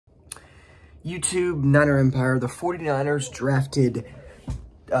YouTube, Niner Empire, the 49ers drafted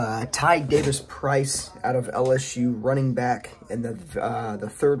Ty Davis-Price out of LSU, running back in the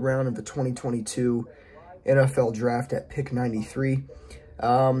third round of the 2022 NFL draft at pick 93.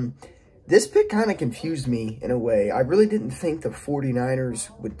 This pick kind of confused me in a way. I really didn't think the 49ers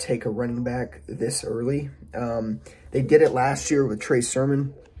would take a running back this early. They did it last year with Trey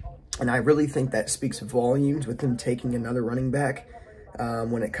Sermon, and I really think that speaks volumes with them taking another running back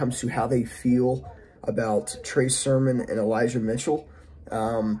when it comes to how they feel about Trey Sermon and Elijah Mitchell.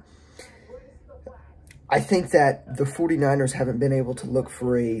 I think that the 49ers haven't been able to look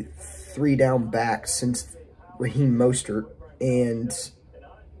for a three-down back since Raheem Mostert, and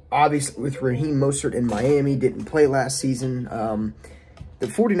obviously with Raheem Mostert in Miami, didn't play last season. The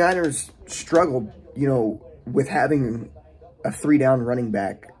 49ers struggled, with having a three-down running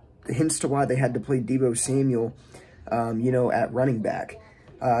back, hence to why they had to play Deebo Samuel, at running back.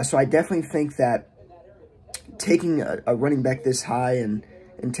 So I definitely think that taking a running back this high and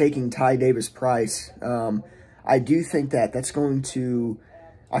taking Ty Davis-Price, I do think that that's going to,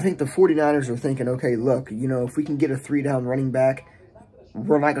 I think the 49ers are thinking, okay, look, if we can get a three-down running back,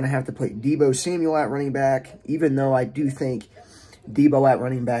 we're not going to have to play Deebo Samuel at running back, even though I do think Deebo at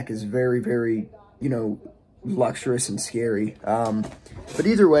running back is very, very, luxurious and scary. But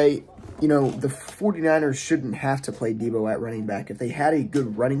either way, the 49ers shouldn't have to play Deebo at running back. If they had a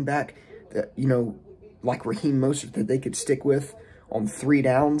good running back that, like Raheem Mostert that they could stick with on three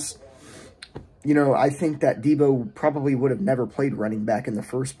downs, I think that Deebo probably would have never played running back in the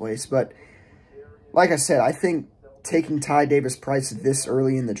first place. But like I said, I think taking Ty Davis-Price this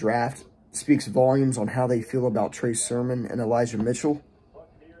early in the draft speaks volumes on how they feel about Trey Sermon and Elijah Mitchell.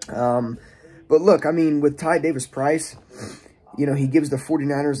 But look, I mean, with Ty Davis-Price, he gives the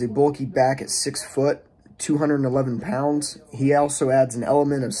 49ers a bulky back at 6 foot, 211 pounds. He also adds an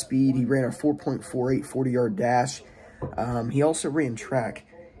element of speed. He ran a 4.48 40-yard dash. He also ran track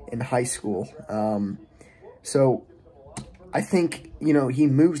in high school. So I think, he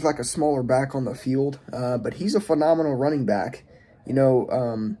moves like a smaller back on the field, but he's a phenomenal running back.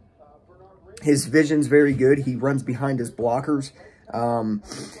 His vision's very good. He runs behind his blockers.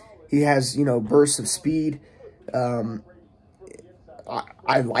 He has, bursts of speed.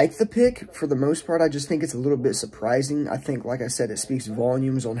 I like the pick for the most part. I just think it's a little bit surprising. I think, like I said, it speaks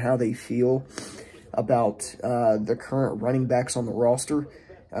volumes on how they feel about the current running backs on the roster.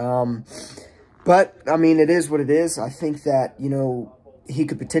 But, I mean, it is what it is. I think that, he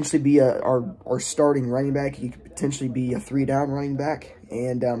could potentially be our starting running back. He could potentially be a three-down running back.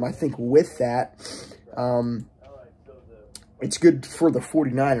 And I think with that, it's good for the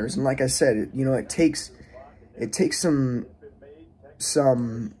 49ers. And like I said, it takes some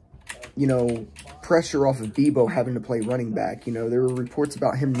pressure off of Deebo having to play running back. There were reports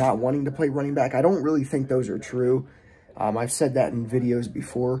about him not wanting to play running back. I don't really think those are true. I've said that in videos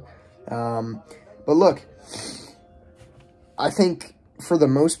before. But look, I think for the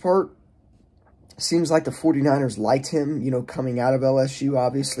most part, seems like the 49ers liked him, coming out of LSU,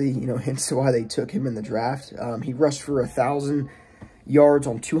 obviously, hence why they took him in the draft. He rushed for 1,000 yards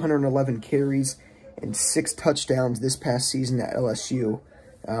on 211 carries and 6 touchdowns this past season at LSU.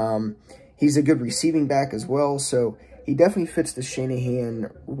 He's a good receiving back as well, so he definitely fits the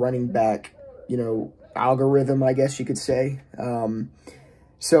Shanahan running back, algorithm, I guess you could say.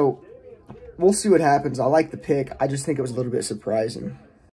 So we'll see what happens. I like the pick. I just think it was a little bit surprising.